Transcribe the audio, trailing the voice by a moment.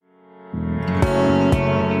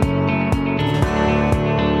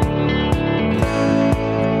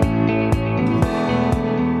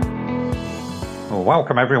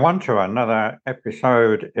Welcome, everyone, to another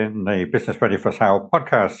episode in the Business Ready for Sale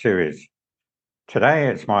podcast series. Today,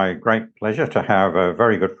 it's my great pleasure to have a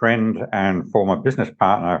very good friend and former business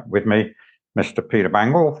partner with me, Mr. Peter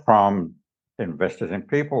Bangle from Investors in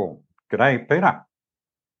People. G'day, Peter.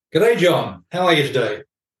 G'day, John. How are you today?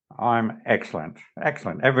 I'm excellent.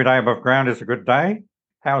 Excellent. Every day above ground is a good day.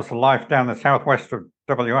 How's the life down the southwest of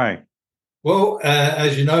WA? Well,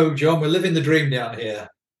 as you know, John, we're living the dream down here.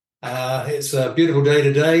 It's a beautiful day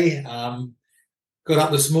today. Got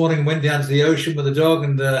up this morning, went down to the ocean with the dog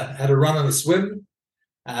and had a run and a swim.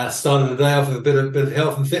 Started the day off with a bit of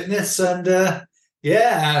health and fitness, and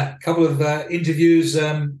a couple of interviews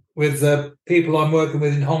with people I'm working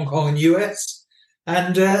with in Hong Kong and US,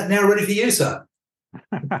 and now ready for you, sir.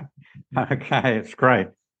 Okay, it's great.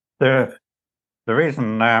 The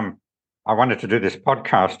reason I wanted to do this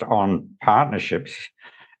podcast on partnerships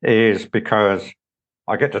is because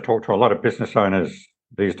I get to talk to a lot of business owners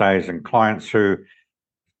these days and clients who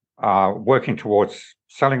are working towards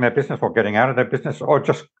selling their business or getting out of their business or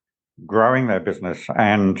just growing their business.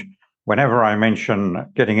 And whenever I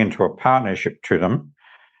mention getting into a partnership to them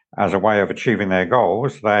as a way of achieving their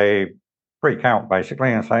goals, they freak out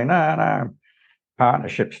basically and say, no,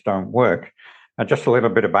 partnerships don't work. And just a little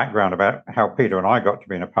bit of background about how Peter and I got to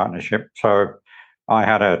be in a partnership. So I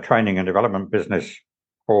had a training and development business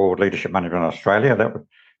called Leadership Management Australia that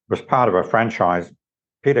was part of a franchise.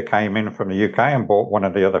 Peter came in from the UK and bought one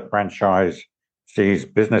of the other franchisees'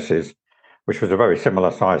 businesses, which was a very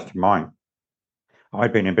similar size to mine.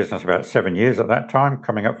 I'd been in business about 7 years at that time,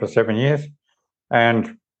 coming up for 7 years.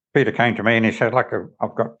 And Peter came to me and he said, look,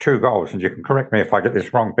 I've got two goals, and you can correct me if I get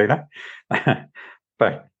this wrong, Peter.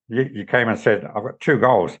 But you came and said, I've got two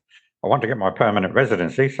goals. I want to get my permanent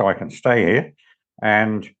residency so I can stay here,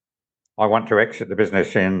 and I want to exit the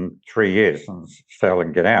business in 3 years and sell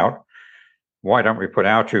and get out. Why don't we put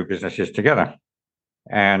our two businesses together?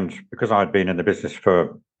 And because I'd been in the business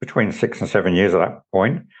for between 6 and 7 years at that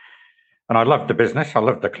point, and I loved the business, I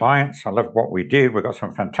loved the clients, I loved what we did, we got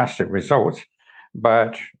some fantastic results,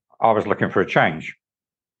 but I was looking for a change.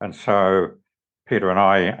 And so Peter and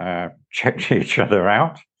I checked each other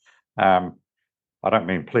out. I don't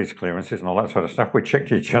mean police clearances and all that sort of stuff. We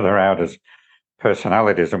checked each other out as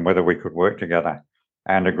personalities and whether we could work together,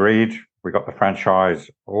 and agreed. We got the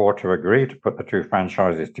franchisor to agree to put the two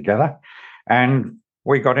franchises together, and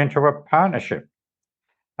we got into a partnership.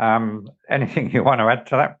 Anything you want to add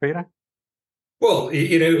to that, Peter? Well,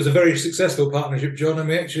 it was a very successful partnership, John, and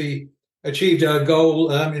we actually achieved our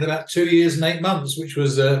goal in about 2 years and 8 months, which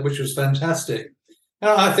was fantastic. And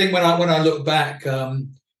I think when I look back, I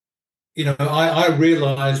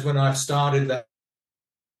realised when I started that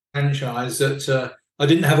franchise that I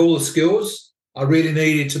didn't have all the skills. I really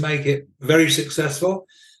needed to make it very successful.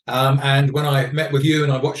 And when I met with you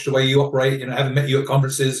and I watched the way you operate, having met you at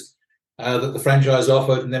conferences that the franchise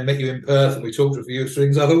offered, and then met you in Perth and we talked a few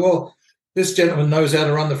things, I thought, well, this gentleman knows how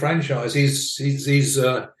to run the franchise. He's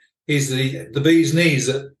the bee's knees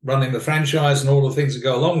at running the franchise and all the things that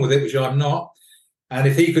go along with it, which I'm not. And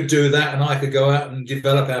if he could do that and I could go out and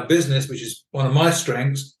develop our business, which is one of my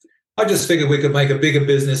strengths, I just figured we could make a bigger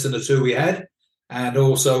business than the two we had. And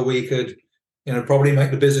also we could, probably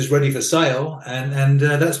make the business ready for sale. And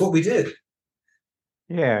that's what we did.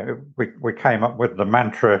 Yeah, we came up with the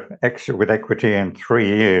mantra, exit with equity in 3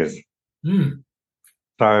 years.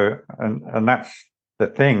 So, and that's the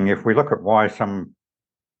thing. If we look at why some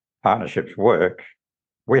partnerships work,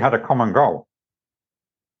 we had a common goal.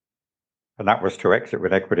 And that was to exit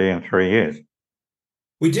with equity in 3 years.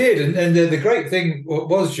 We did. And the great thing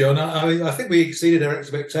was, John, I think we exceeded our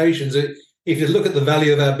expectations. If you look at the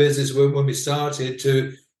value of our business when we started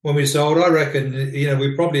to when we sold, I reckon,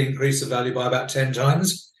 we probably increased the value by about 10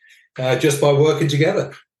 times just by working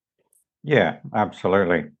together. Yeah,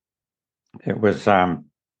 absolutely. It was, and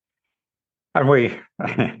we,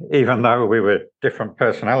 even though we were different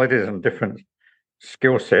personalities and different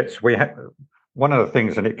skill sets, we had one of the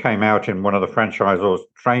things, and it came out in one of the franchisor's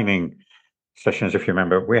training sessions, if you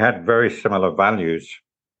remember, we had very similar values.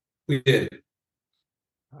 We did.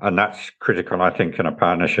 And that's critical, I think, in a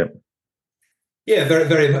partnership. Yeah, very,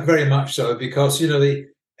 very, very much so, because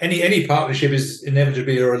any partnership is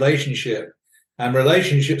inevitably a relationship, and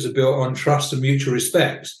relationships are built on trust and mutual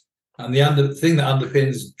respect. And the thing that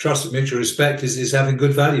underpins trust and mutual respect is having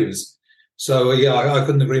good values. So yeah, I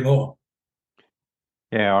couldn't agree more.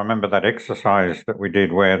 Yeah, I remember that exercise that we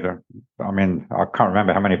did where I can't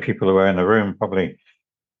remember how many people were in the room, probably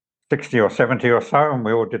 60 or 70 or so, and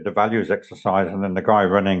we all did the values exercise. And then the guy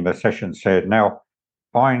running the session said, now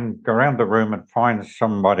go around the room and find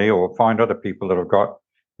somebody or find other people that have got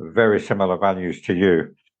very similar values to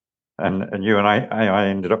you. And you and I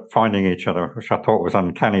ended up finding each other, which I thought was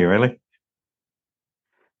uncanny, really.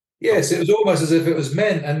 Yes, it was almost as if it was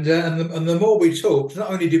meant. And the more we talked, not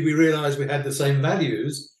only did we realise we had the same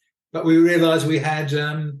values, but we realised we had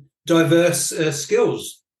diverse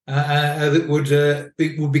skills that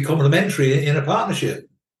would be complementary in a partnership.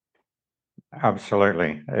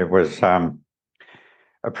 Absolutely. It was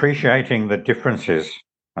appreciating the differences,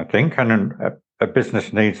 I think, and a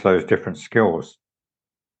business needs those different skills.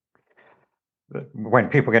 When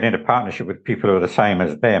people get into partnership with people who are the same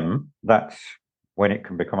as them, that's when it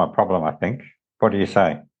can become a problem, I think. What do you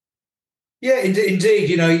say? Yeah, indeed.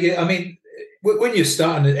 You know, I mean, when you're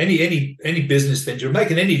starting any business venture,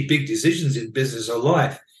 making any big decisions in business or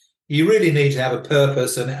life, you really need to have a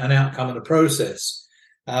purpose and an outcome and a process.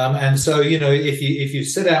 And so, you know, if you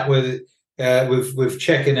set out with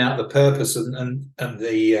checking out the purpose and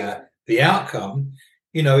the outcome,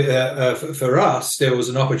 you know, for us, there was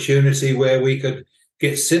an opportunity where we could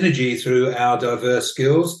get synergy through our diverse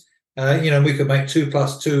skills. You know, we could make 2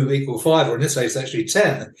 + 2 = 5, or in this case, actually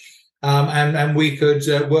 10. And we could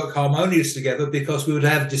work harmonious together because we would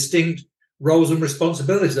have distinct roles and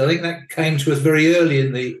responsibilities. I think that came to us very early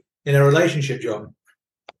in our relationship, John.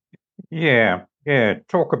 Yeah.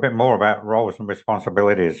 Talk a bit more about roles and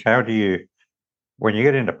responsibilities. How do you, when you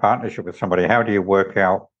get into partnership with somebody, how do you work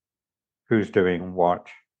out who's doing what?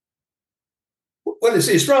 Well,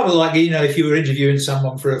 it's rather like, you know, if you were interviewing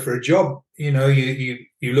someone for a job, you know, you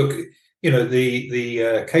look, you know,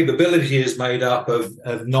 the capability is made up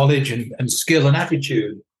of knowledge and skill and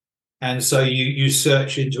attitude. And so you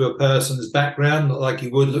search into a person's background like you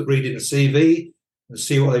would reading a CV and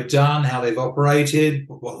see what they've done, how they've operated,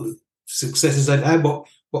 what successes they've had,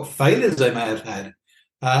 what failures they may have had,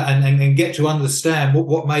 and get to understand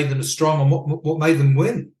what made them strong and what made them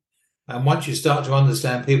win. And once you start to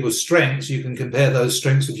understand people's strengths, you can compare those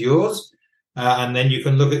strengths with yours. And then you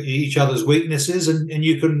can look at each other's weaknesses and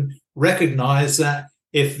you can recognize that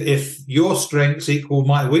if your strengths equal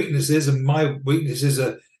my weaknesses and my weaknesses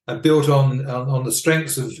are built on the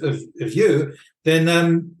strengths of you,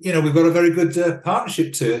 then, you know, we've got a very good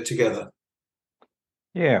partnership together.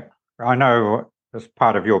 Yeah. I know as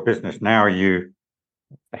part of your business now, you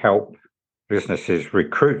help businesses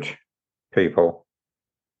recruit people.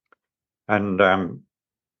 And,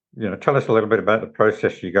 you know, tell us a little bit about the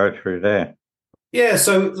process you go through there. Yeah,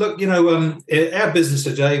 so look, you know, our business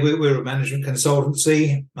today, we're a management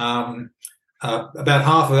consultancy. About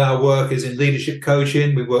half of our work is in leadership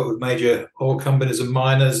coaching. We work with major oil companies and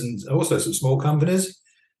miners and also some small companies.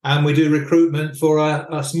 And we do recruitment for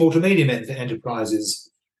our small to medium enterprises.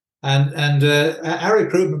 And our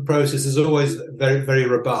recruitment process is always very, very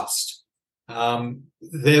robust.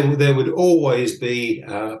 There would always be,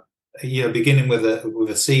 you know, beginning with a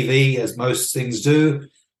CV, as most things do,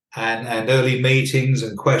 and early meetings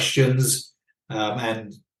and questions,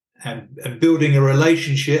 and building a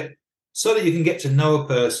relationship so that you can get to know a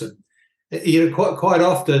person. You know, quite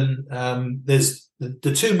often there's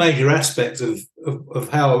the two major aspects of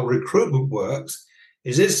how recruitment works.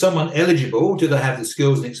 Is someone eligible? Do they have the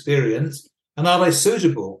skills and experience? And are they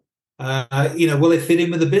suitable? You know, will they fit in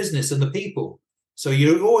with the business and the people? So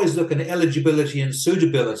you always look at eligibility and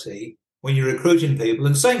suitability when you're recruiting people,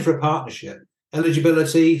 and same for a partnership.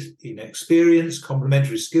 Eligibility, you know, experience,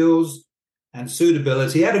 complementary skills, and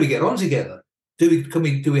suitability. How do we get on together? Do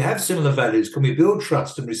we have similar values? Can we build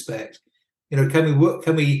trust and respect? You know,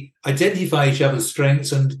 can we identify each other's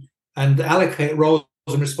strengths and allocate roles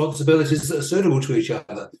and responsibilities that are suitable to each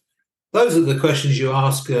other? Those are the questions you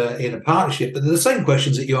ask in a partnership, but they're the same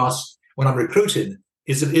questions that you ask when I'm recruiting.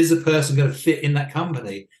 Is the person going to fit in that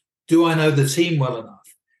company? Do I know the team well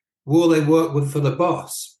enough? Will they work for the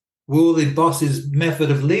boss? Will the boss's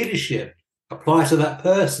method of leadership apply to that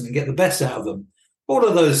person and get the best out of them? All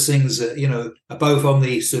of those things, you know, are both on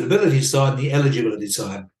the suitability side and the eligibility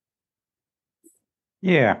side.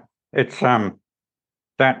 Yeah, it's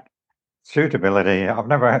that suitability.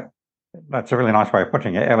 That's a really nice way of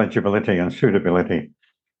putting it. Eligibility and suitability.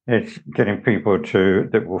 It's getting people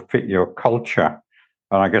that will fit your culture.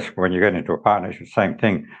 And I guess when you get into a partnership, same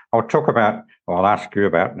thing. I'll ask you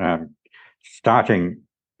about starting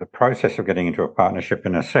the process of getting into a partnership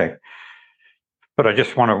in a sec. But I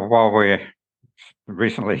just want to, while we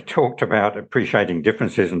recently talked about appreciating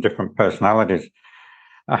differences and different personalities,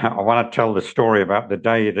 I want to tell the story about the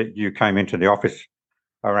day that you came into the office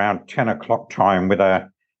around 10 o'clock time with a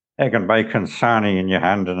egg and bacon sarnie in your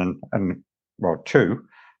hand and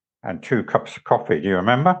two cups of coffee. Do you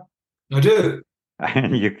remember? I do.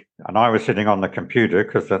 And I was sitting on the computer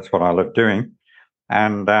because that's what I love doing.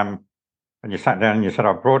 And and you sat down and you said,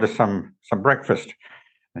 I brought us some breakfast,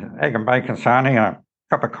 egg and bacon sarnie and a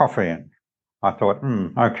cup of coffee. And I thought,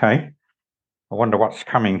 okay, I wonder what's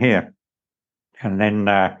coming here. And then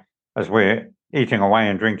as we're eating away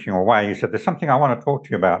and drinking away, he said, there's something I want to talk to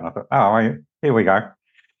you about. And I thought, oh, here we go.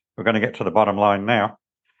 We're going to get to the bottom line now.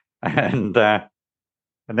 And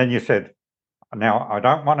then you said, now, I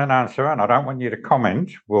don't want an answer and I don't want you to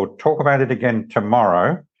comment. We'll talk about it again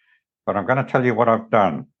tomorrow, but I'm going to tell you what I've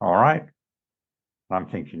done. All right? And I'm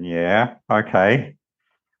thinking, yeah, okay.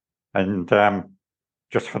 And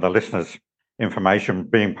just for the listeners' information,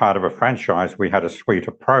 being part of a franchise, we had a suite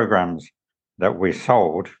of programs that we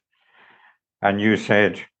sold. And you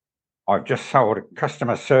said, I've just sold a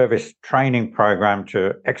customer service training program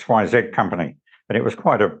to XYZ company. And it was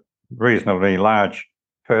quite a reasonably large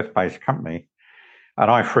Perth-based company. And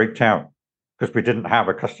I freaked out because we didn't have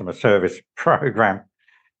a customer service program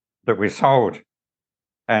that we sold.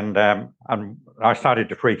 And I started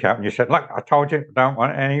to freak out. And you said, look, I told you, I don't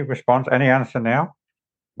want any response, any answer now.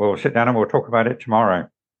 We'll sit down and we'll talk about it tomorrow.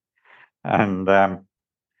 And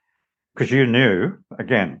because you knew,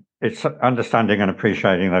 again, it's understanding and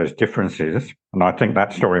appreciating those differences. And I think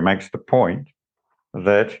that story makes the point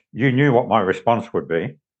that you knew what my response would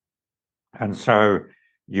be. And so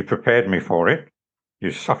you prepared me for it.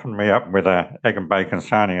 You softened me up with an egg and bacon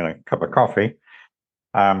sarnie and a cup of coffee,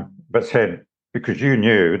 but said, because you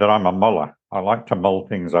knew that I'm a muller, I like to mull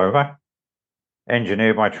things over.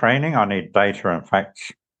 Engineer by training, I need data and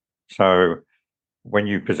facts. So when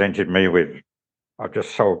you presented me with, I've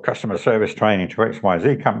just sold customer service training to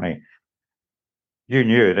XYZ company, you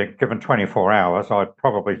knew that given 24 hours, I'd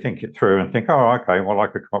probably think it through and think, oh, okay, well, I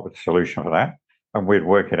could come up with a solution for that, and we'd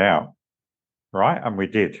work it out, right? And we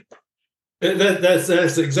did.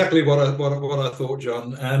 That's exactly what I thought,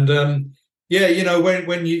 John. And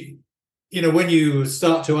when you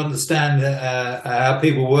start to understand how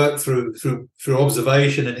people work through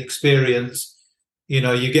observation and experience,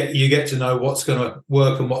 you get to know what's going to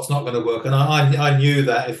work and what's not going to work. And I knew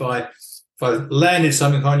that if I landed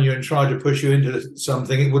something on you and tried to push you into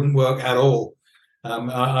something, it wouldn't work at all.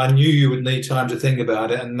 I knew you would need time to think about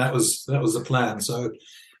it, and that was the plan. So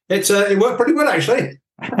it worked pretty well, actually.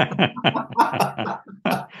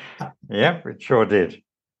 Yeah, it sure did.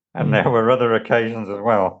 And there were other occasions as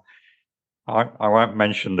well. I won't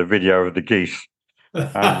mention the video of the geese.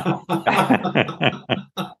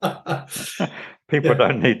 People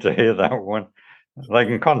don't need to hear that one. They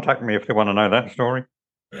can contact me if they want to know that story.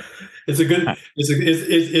 It's a good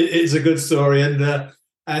story, and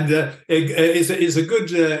it's a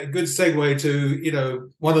good segue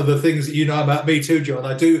to one of the things that you know about me too, John.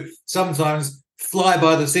 I do sometimes fly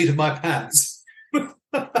by the seat of my pants.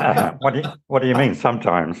 What do you mean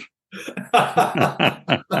sometimes?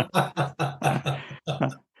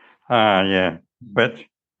 Yeah, but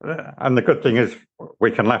and the good thing is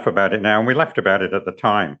we can laugh about it now, and we laughed about it at the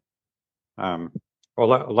time.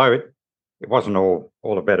 Although it wasn't all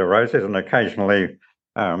a bed of roses, and occasionally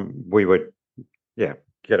we would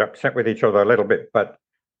get upset with each other a little bit, but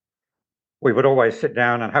we would always sit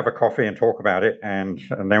down and have a coffee and talk about it, and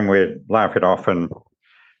then we'd laugh it off. And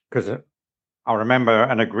because I remember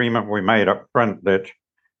an agreement we made up front that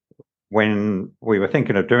when we were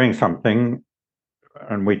thinking of doing something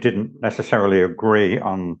and we didn't necessarily agree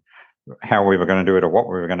on how we were going to do it or what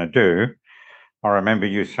we were going to do, I remember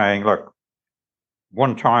you saying, look,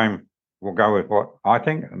 one time we'll go with what I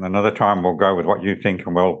think, and another time we'll go with what you think,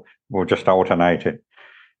 and we'll just alternate it.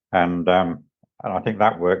 And I think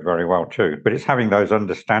that worked very well too. But it's having those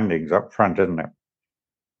understandings up front, isn't it,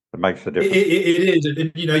 that makes the difference. It is.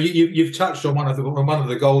 You've touched on one of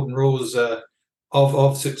the golden rules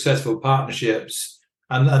of successful partnerships,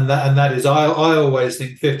 and that is, I always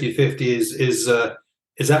think 50-50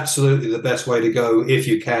 is absolutely the best way to go if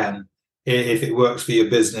you can, if it works for your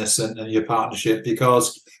business and your partnership,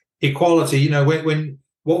 because equality,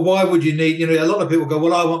 why would you need, a lot of people go,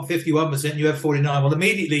 well, I want 51%, you have 49. Well,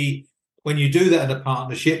 immediately when you do that in a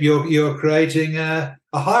partnership, you're creating a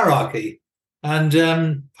hierarchy, and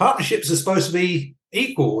partnerships are supposed to be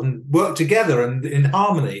equal and work together and in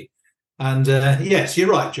harmony. And yes,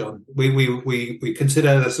 you're right, John. We consider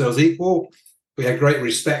ourselves equal. We had great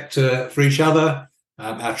respect for each other,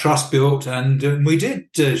 our trust built, and we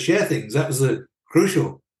did share things. That was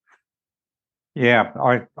crucial. Yeah,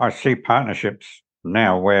 I see partnerships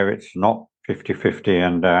now where it's not 50-50,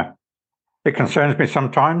 and it concerns me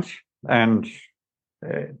sometimes. And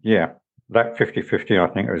that 50-50, I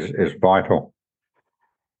think, is vital.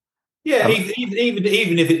 Yeah,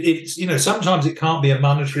 even if it's, sometimes it can't be a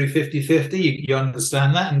monetary 50-50. You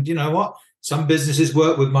understand that. And you know what? Some businesses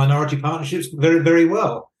work with minority partnerships very, very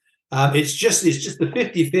well. It's just the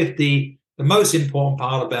 50-50. The most important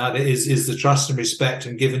part about it is the trust and respect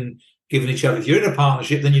and giving each other. If you're in a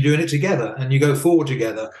partnership, then you're doing it together and you go forward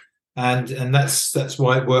together, and that's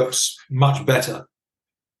why it works much better.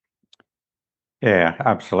 Yeah,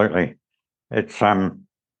 absolutely. It's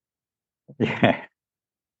yeah.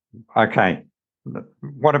 Okay.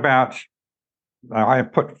 What about, I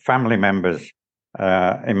put family members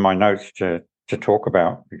in my notes to talk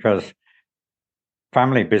about, because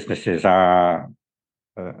family businesses are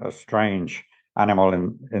a strange animal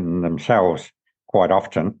in themselves quite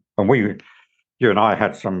often. And you and I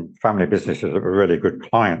had some family businesses that were really good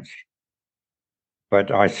clients.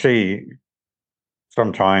 But I see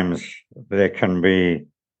sometimes there can be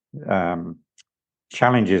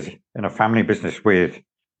challenges in a family business with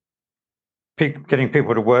getting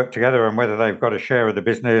people to work together and whether they've got a share of the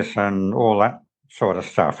business and all that sort of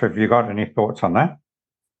stuff. Have you got any thoughts on that?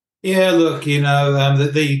 Yeah, look,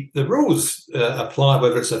 the rules apply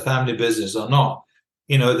whether it's a family business or not.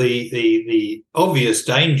 The obvious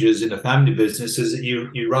dangers in a family business is that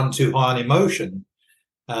you run too high on emotion.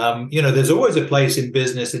 There's always a place in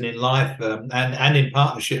business and in life and in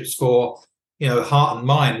partnerships for heart and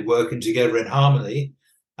mind working together in harmony.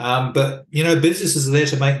 But businesses are there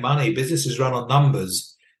to make money. Businesses run on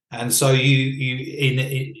numbers, and so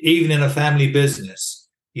even in a family business,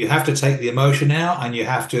 you have to take the emotion out, and you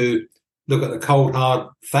have to look at the cold hard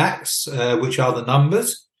facts, which are the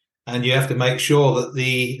numbers, and you have to make sure that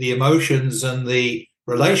the emotions and the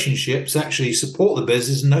relationships actually support the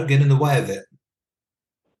business and don't get in the way of it.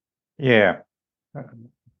 Yeah,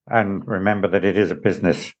 and remember that it is a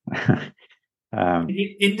business.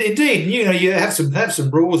 Indeed, you have some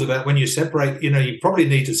rules about when you separate. You probably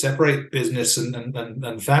need to separate business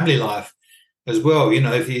and family life as well.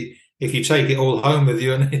 If you take it all home with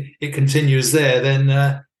you and it continues there, then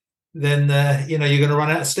you're going to run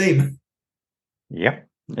out of steam. Yep,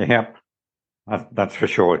 that's for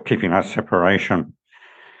sure. Keeping that separation.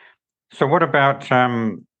 So, what about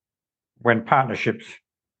when partnerships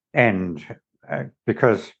end?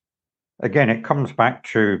 Because again, it comes back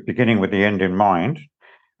to beginning with the end in mind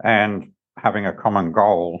and having a common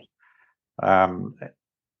goal. The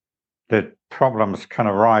problems can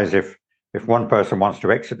arise if one person wants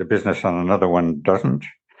to exit the business and another one doesn't.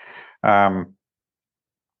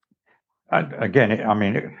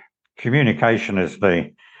 Again, communication is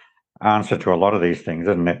the answer to a lot of these things,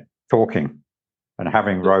 isn't it? Talking and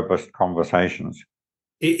having robust conversations.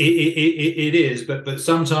 It is, but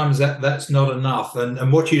sometimes that's not enough.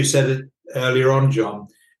 And what you said earlier on, John,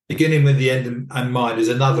 beginning with the end in mind is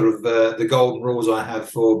another of the golden rules I have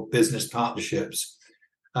for business partnerships.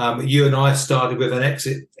 You and I started with an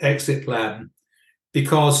exit plan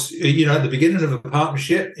because at the beginning of a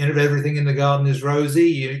partnership, everything in the garden is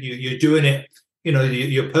rosy. You're doing it.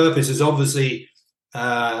 Your purpose is obviously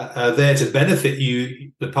there to benefit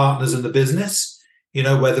you, the partners, and the business.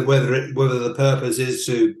 Whether the purpose is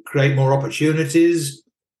to create more opportunities,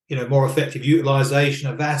 more effective utilization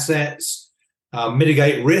of assets,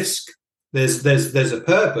 mitigate risk. There's a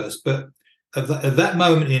purpose, but at that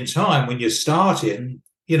moment in time when you're starting,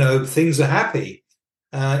 things are happy.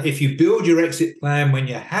 If you build your exit plan when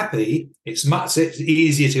you're happy, it's much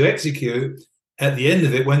easier to execute at the end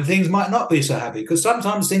of it when things might not be so happy, because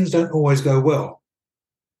sometimes things don't always go well.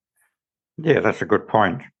 Yeah, that's a good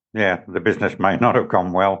point. Yeah, the business may not have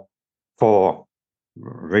gone well for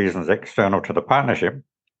reasons external to the partnership.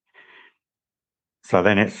 So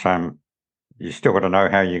then it's you still got to know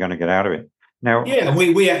how you're going to get out of it. Now, yeah, and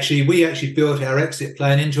we actually built our exit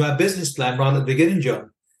plan into our business plan right at the beginning,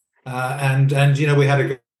 John. And we had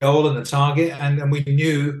a goal and a target, and we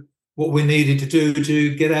knew what we needed to do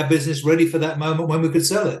to get our business ready for that moment when we could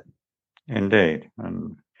sell it. Indeed,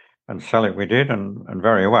 and sell it we did, and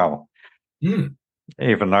very well. Mm.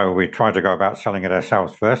 Even though we tried to go about selling it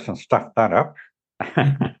ourselves first and stuffed that up,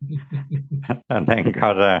 and then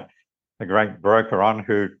got a great broker on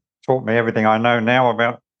who taught me everything I know now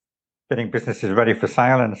about getting businesses ready for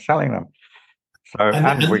sale and selling them. So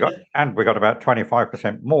we got about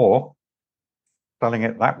 25% more selling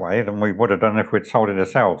it that way than we would have done if we'd sold it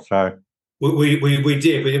ourselves. So we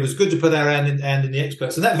did, but it was good to put our hand in the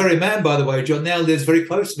experts. And that very man, by the way, John, now lives very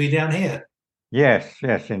close to me down here. Yes,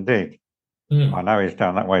 indeed. I know he's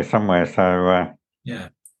down that way somewhere. So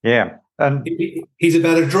yeah, and he's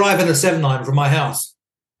about a drive and a 7-9 from my house.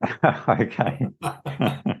 Okay.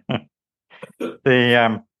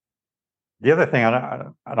 The other thing,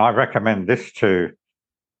 and I recommend this to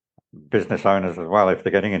business owners as well if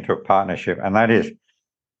they're getting into a partnership, and that is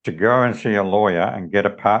to go and see a lawyer and get a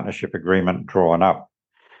partnership agreement drawn up.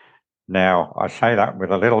 Now, I say that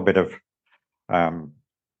with a little bit of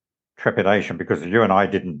trepidation because you and I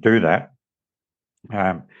didn't do that.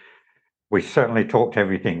 We certainly talked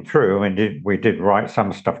everything through, and we did write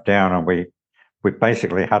some stuff down, and we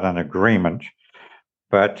basically had an agreement.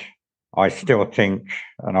 But I still think,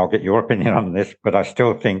 and I'll get your opinion on this, but I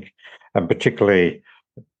still think, and particularly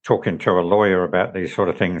talking to a lawyer about these sort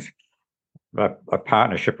of things, a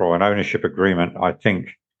partnership or an ownership agreement, I think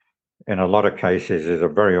in a lot of cases is a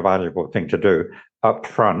very valuable thing to do up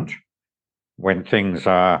front when things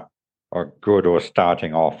are good or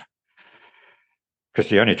starting off. Because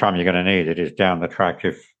the only time you're going to need it is down the track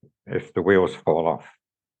if the wheels fall off.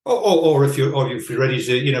 Or if you're ready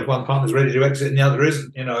to, if one partner's ready to exit and the other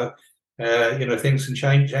isn't, things can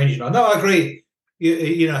change. No, I agree.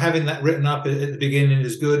 Having that written up at the beginning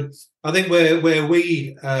is good. I think where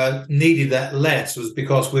we needed that less was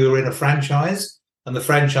because we were in a franchise, and the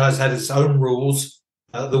franchise had its own rules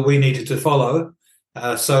that we needed to follow.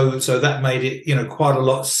 So that made it, quite a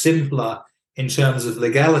lot simpler in terms of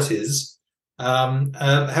legalities.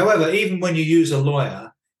 However, even when you use a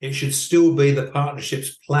lawyer, it should still be the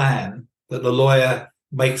partnership's plan that the lawyer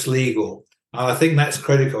makes legal. I think that's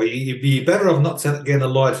critical. You're better off not getting a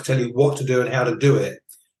lawyer to tell you what to do and how to do it.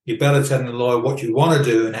 You're better telling the lawyer what you want to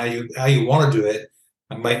do and how you want to do it,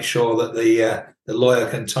 and make sure that the lawyer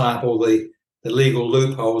can tie up all the legal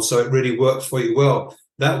loopholes so it really works for you well.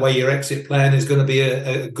 That way, your exit plan is going to be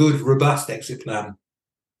a good, robust exit plan.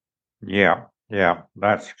 Yeah,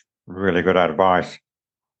 that's really good advice.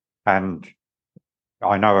 And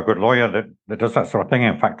I know a good lawyer that does that sort of thing.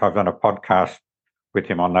 In fact, I've done a podcast with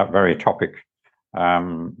him on that very topic.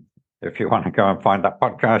 If you want to go and find that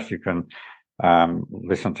podcast, you can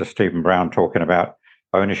listen to Stephen Brown talking about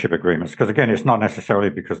ownership agreements. Because again, it's not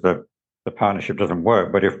necessarily because the partnership doesn't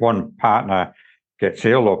work, but if one partner gets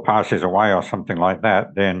ill or passes away or something like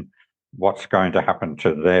that, then what's going to happen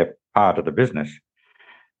to their part of the business?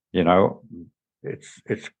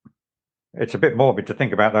 It's a bit morbid to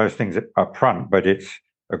think about those things up front, but it's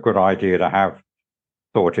a good idea to have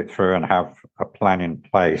thought it through and have a plan in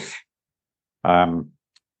place. Again,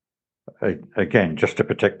 just to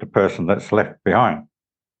protect the person that's left behind.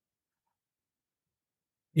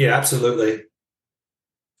 Yeah, absolutely.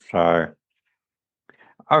 So,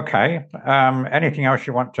 okay. Anything else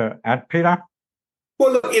you want to add, Peter?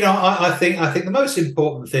 Well, look, I think the most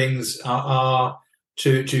important things are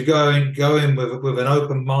to go in with an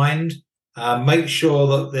open mind. Make sure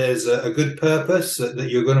that there's a good purpose, that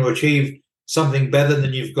you're going to achieve something better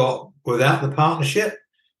than you've got without the partnership.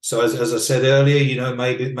 So as I said earlier,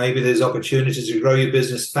 maybe there's opportunities to grow your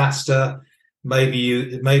business faster.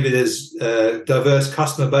 Maybe there's diverse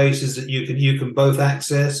customer bases that you can both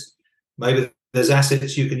access. Maybe there's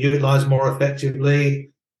assets you can utilize more effectively.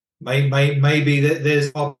 Maybe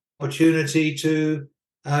there's opportunity to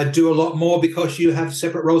do a lot more because you have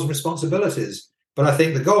separate roles and responsibilities. But I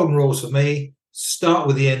think the golden rules for me: start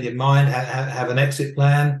with the end in mind, have an exit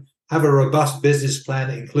plan, have a robust business plan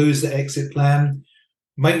that includes the exit plan.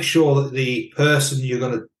 Make sure that the person you're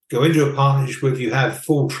going to go into a partnership with, you have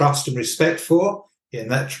full trust and respect for,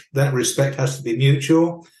 and that respect has to be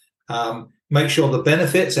mutual. Make sure the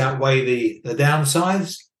benefits outweigh the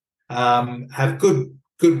downsides. Have good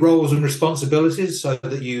roles and responsibilities so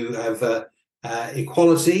that you have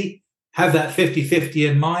equality. Have that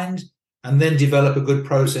 50-50 in mind, and then develop a good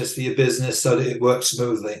process for your business so that it works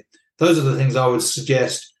smoothly. Those are the things I would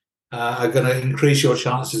suggest are going to increase your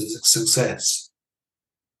chances of success.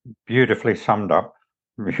 Beautifully summed up.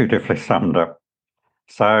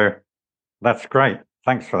 So that's great.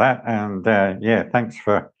 Thanks for that. And thanks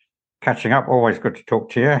for catching up. Always good to talk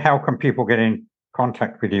to you. How can people get in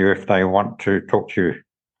contact with you if they want to talk to you?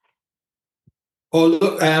 Oh,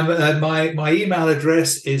 look, my email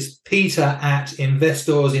address is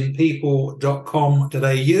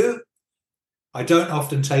peter@investorsinpeople.com.au. I don't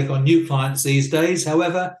often take on new clients these days.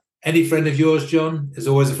 However, any friend of yours, John, is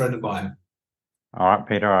always a friend of mine. All right,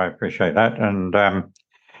 Peter, I appreciate that. And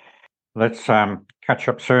let's catch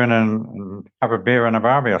up soon and have a beer and a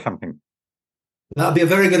barbie or something. That'd be a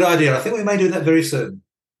very good idea. I think we may do that very soon.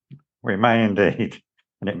 We may indeed.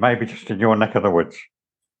 And it may be just in your neck of the woods.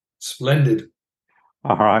 Splendid.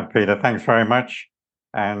 All right, Peter, thanks very much.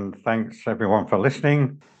 And thanks, everyone, for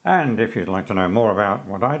listening. And if you'd like to know more about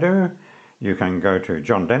what I do, you can go to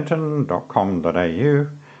johndenton.com.au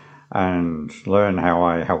and learn how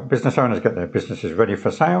I help business owners get their businesses ready for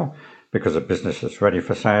sale, because a business that's ready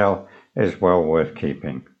for sale is well worth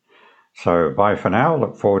keeping. So bye for now.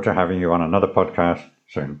 Look forward to having you on another podcast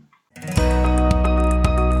soon.